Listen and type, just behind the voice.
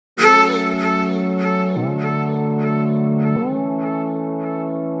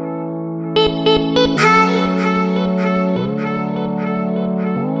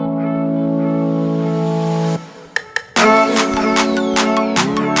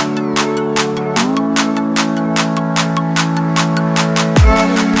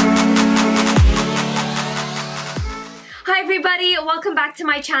welcome back to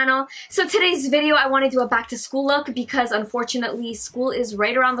my channel. So today's video I want to do a back to school look because unfortunately school is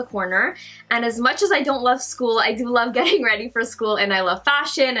right around the corner, and as much as I don't love school, I do love getting ready for school, and I love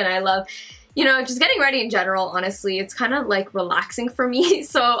fashion, and I love, you know, just getting ready in general. Honestly, it's kind of like relaxing for me.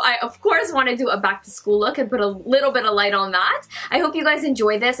 So I of course want to do a back to school look and put a little bit of light on that. I hope you guys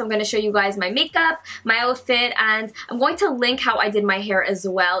enjoy this. I'm going to show you guys my makeup, my outfit, and I'm going to link how I did my hair as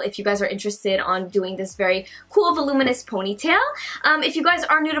well if you guys are interested on doing this very cool voluminous ponytail. If you guys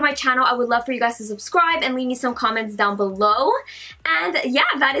are new to my channel, I would love for you guys to subscribe and leave me some comments down below. And yeah,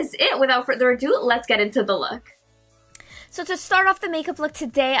 that is it. Without further ado, let's get into the look. So to start off the makeup look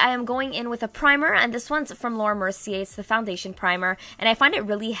today, I am going in with a primer, and this one's from Mercier. It's the foundation primer, and I find it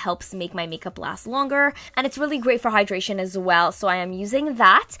really helps make my makeup last longer, and it's really great for hydration as well, so I am using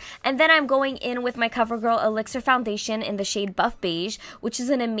that. And then I'm going in with my CoverGirl Elixir foundation in the shade Buff Beige, which is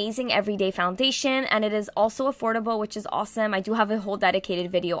an amazing everyday foundation, and it is also affordable, which is awesome. I do have a whole dedicated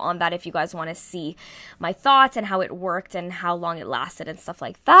video on that if you guys want to see my thoughts and how it worked and how long it lasted and stuff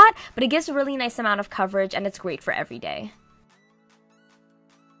like that, but it gives a really nice amount of coverage, and it's great for every day.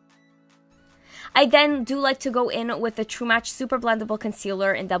 I then do like to go in with the Truematch Super Blendable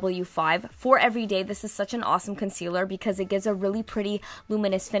Concealer in W5 for everyday. This is such an awesome concealer because it gives a really pretty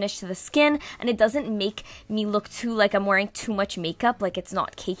luminous finish to the skin, and it doesn't make me look too like I'm wearing too much makeup, like it's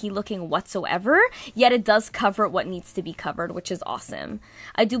not cakey looking whatsoever, yet it does cover what needs to be covered, which is awesome.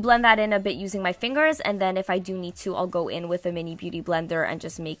 I do blend that in a bit using my fingers, and then if I do need to, I'll go in with a mini beauty blender and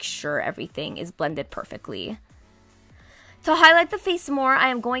just make sure everything is blended perfectly. To highlight the face more, I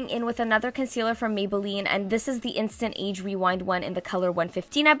am going in with another concealer from Maybelline, and this is the Instant Age Rewind one in the color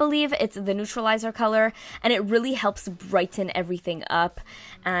 115, I believe. It's the Neutralizer color, and it really helps brighten everything up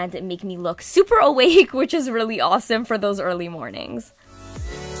and make me look super awake, which is really awesome for those early mornings.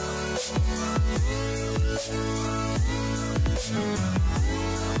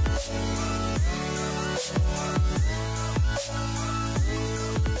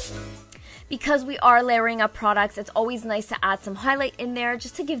 Because we are layering up products, it's always nice to add some highlight in there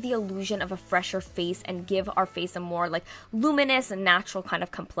just to give the illusion of a fresher face and give our face a more like luminous and natural kind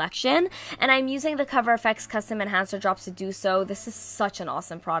of complexion. And I'm using the CoverFX Custom Enhancer Drops to do so. This is such an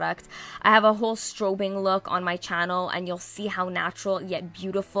awesome product. I have a whole strobing look on my channel, and you'll see how natural yet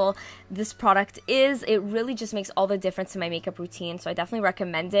beautiful this product is. It really just makes all the difference in my makeup routine, so I definitely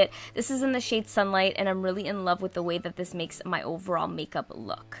recommend it. This is in the shade Sunlight, and I'm really in love with the way that this makes my overall makeup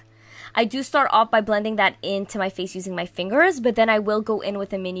look. I do start off by blending that into my face using my fingers, but then I will go in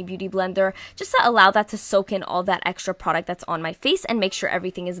with a mini beauty blender just to allow that to soak in all that extra product that's on my face and make sure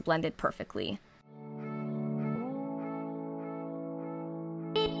everything is blended perfectly.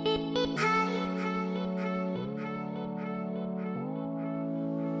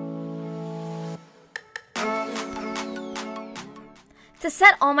 To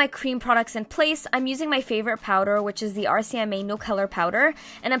set all my cream products in place, I'm using my favorite powder, which is the RCMA No Color Powder,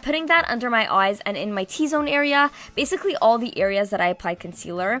 and I'm putting that under my eyes and in my T-zone area, basically all the areas that I applied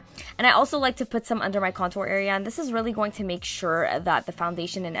concealer. And I also like to put some under my contour area, and this is really going to make sure that the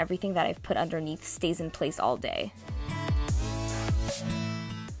foundation and everything that I've put underneath stays in place all day.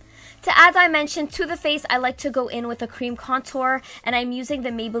 To add dimension to the face, I like to go in with a cream contour, and I'm using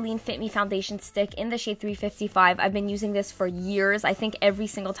the Maybelline Fit Me Foundation Stick in the shade 355. I've been using this for years. I think every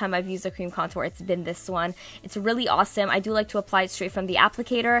single time I've used a cream contour, it's been this one. It's really awesome. I do like to apply it straight from the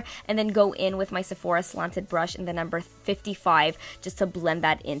applicator and then go in with my Sephora slanted brush in the number 55 just to blend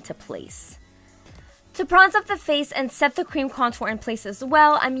that into place. To bronze up the face and set the cream contour in place as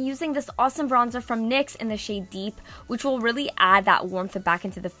well, I'm using this awesome bronzer from NYX in the shade Deep, which will really add that warmth back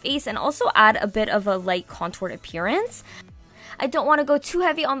into the face and also add a bit of a light contoured appearance. I don't want to go too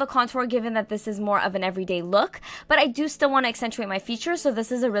heavy on the contour given that this is more of an everyday look, but I do still want to accentuate my features, so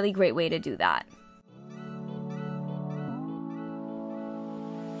this is a really great way to do that.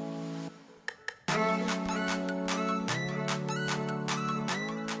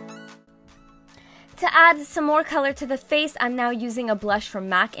 To add some more color to the face, I'm now using a blush from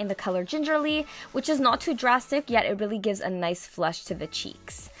MAC in the color Gingerly, which is not too drastic, yet it really gives a nice flush to the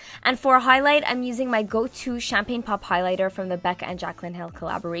cheeks. And for a highlight, I'm using my go-to Champagne Pop highlighter from the Becca and Jaclyn Hill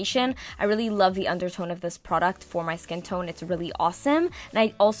collaboration. I really love the undertone of this product for my skin tone. It's really awesome. And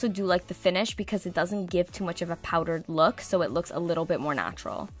I also do like the finish because it doesn't give too much of a powdered look, so it looks a little bit more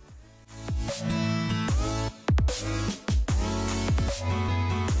natural.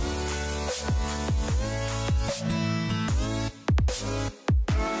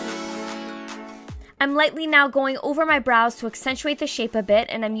 I'm lightly now going over my brows to accentuate the shape a bit,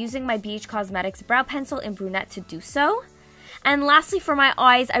 and I'm using my BH Cosmetics brow pencil in brunette to do so. And lastly, for my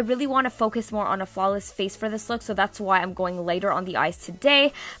eyes, I really want to focus more on a flawless face for this look, so that's why I'm going lighter on the eyes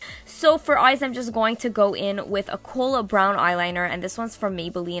today. So for eyes, I'm just going to go in with a kohl brown eyeliner, and this one's from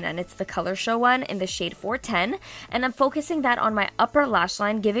Maybelline, and it's the colorshow one in the shade 410. And I'm focusing that on my upper lash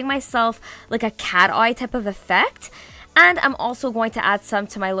line, giving myself like a cat eye type of effect. And I'm also going to add some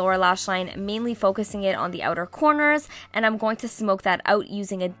to my lower lash line, mainly focusing it on the outer corners, and I'm going to smoke that out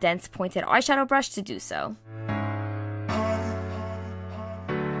using a dense pointed eyeshadow brush to do so.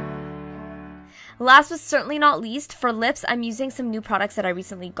 Last but certainly not least, for lips, I'm using some new products that I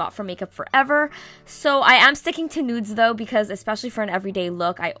recently got from Makeupforever. So I am sticking to nudes though, because especially for an everyday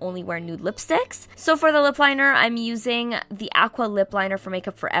look, I only wear nude lipsticks. So for the lip liner, I'm using the Aqua Lip liner from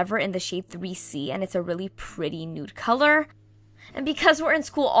Makeupforever in the shade 3C, and it's a really pretty nude color. And because we're in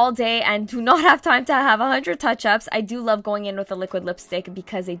school all day and do not have time to have 100 touch-ups, I do love going in with a liquid lipstick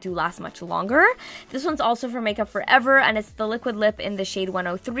because they do last much longer. This one's also from Makeupforever, and it's the liquid lip in the shade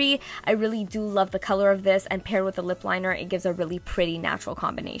 103. I really do love the color of this, and paired with the lip liner, it gives a really pretty natural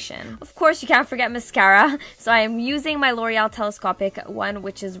combination. Of course, you can't forget mascara. So I am using my Loreal Telescopic one,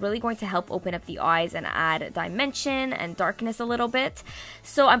 which is really going to help open up the eyes and add dimension and darkness a little bit.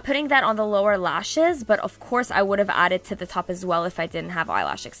 So I'm putting that on the lower lashes, but of course I would have added to the top as well if I didn't have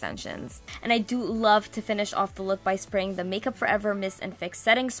eyelash extensions. And I do love to finish off the look by spraying the Makeupforever Mist and Fix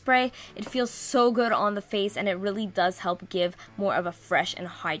Setting Spray. It feels so good on the face, and it really does help give more of a fresh and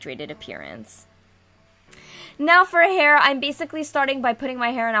hydrated appearance. Now for hair, I'm basically starting by putting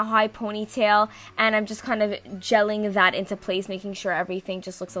my hair in a high ponytail, and I'm just kind of gelling that into place, making sure everything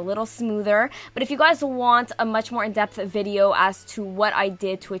just looks a little smoother. But if you guys want a much more in-depth video as to what I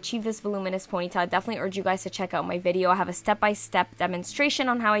did to achieve this voluminous ponytail, I definitely urge you guys to check out my video. I have a step-by-step demonstration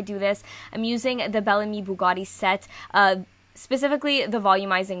on how I do this. I'm using the Bellami Boogatti set, specifically the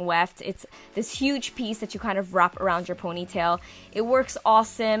volumizing weft. It's this huge piece that you kind of wrap around your ponytail. It works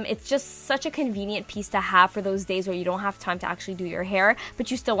awesome. It's just such a convenient piece to have for those days where you don't have time to actually do your hair,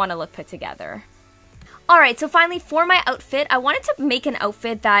 but you still want to look put together. Alright, so finally for my outfit, I wanted to make an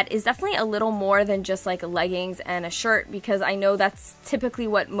outfit that is definitely a little more than just like leggings and a shirt, because I know that's typically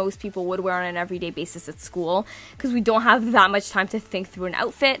what most people would wear on an everyday basis at school, because we don't have that much time to think through an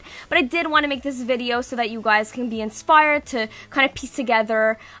outfit. But I did want to make this video so that you guys can be inspired to kind of piece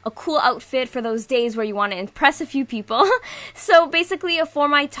together a cool outfit for those days where you want to impress a few people. So basically for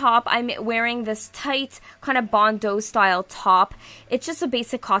my top, I'm wearing this tight kind of bandeau style top. It's just a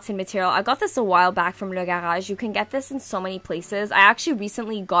basic cotton material. I got this a while back from Le Garage. You can get this in so many places. I actually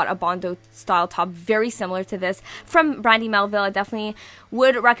recently got a bandeau style top very similar to this from Brandy Melville. I definitely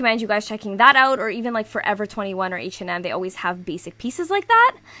would recommend you guys checking that out, or even like Forever 21 or H&M. They always have basic pieces like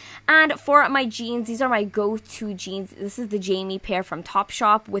that. And for my jeans, these are my go-to jeans. This is the Jamie pair from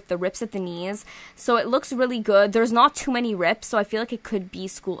Topshop with the rips at the knees. So it looks really good. There's not too many rips, so I feel like it could be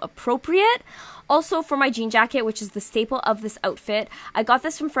school appropriate. Also, for my jean jacket, which is the staple of this outfit, I got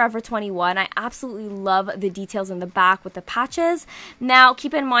this from Forever 21. I absolutely love the details in the back with the patches. Now,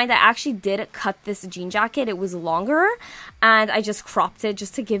 keep in mind, I actually did cut this jean jacket. It was longer, and I just cropped it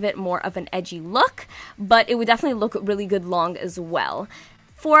just to give it more of an edgy look, but it would definitely look really good long as well.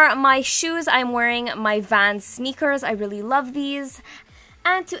 For my shoes, I'm wearing my Vans sneakers. I really love these.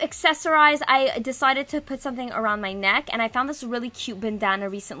 And to accessorize, I decided to put something around my neck, and I found this really cute bandana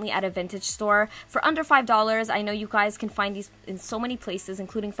recently at a vintage store for under $5. I know you guys can find these in so many places,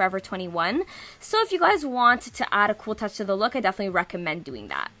 including Forever 21. So if you guys want to add a cool touch to the look, I definitely recommend doing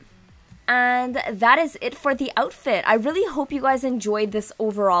that. And that is it for the outfit. I really hope you guys enjoyed this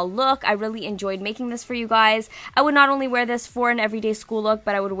overall look. I really enjoyed making this for you guys. I would not only wear this for an everyday school look,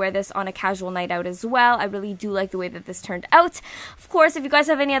 but I would wear this on a casual night out as well. I really do like the way that this turned out. Of course, if you guys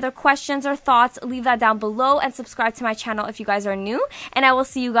have any other questions or thoughts, leave that down below, and subscribe to my channel if you guys are new. And I will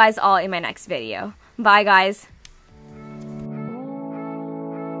see you guys all in my next video. Bye, guys.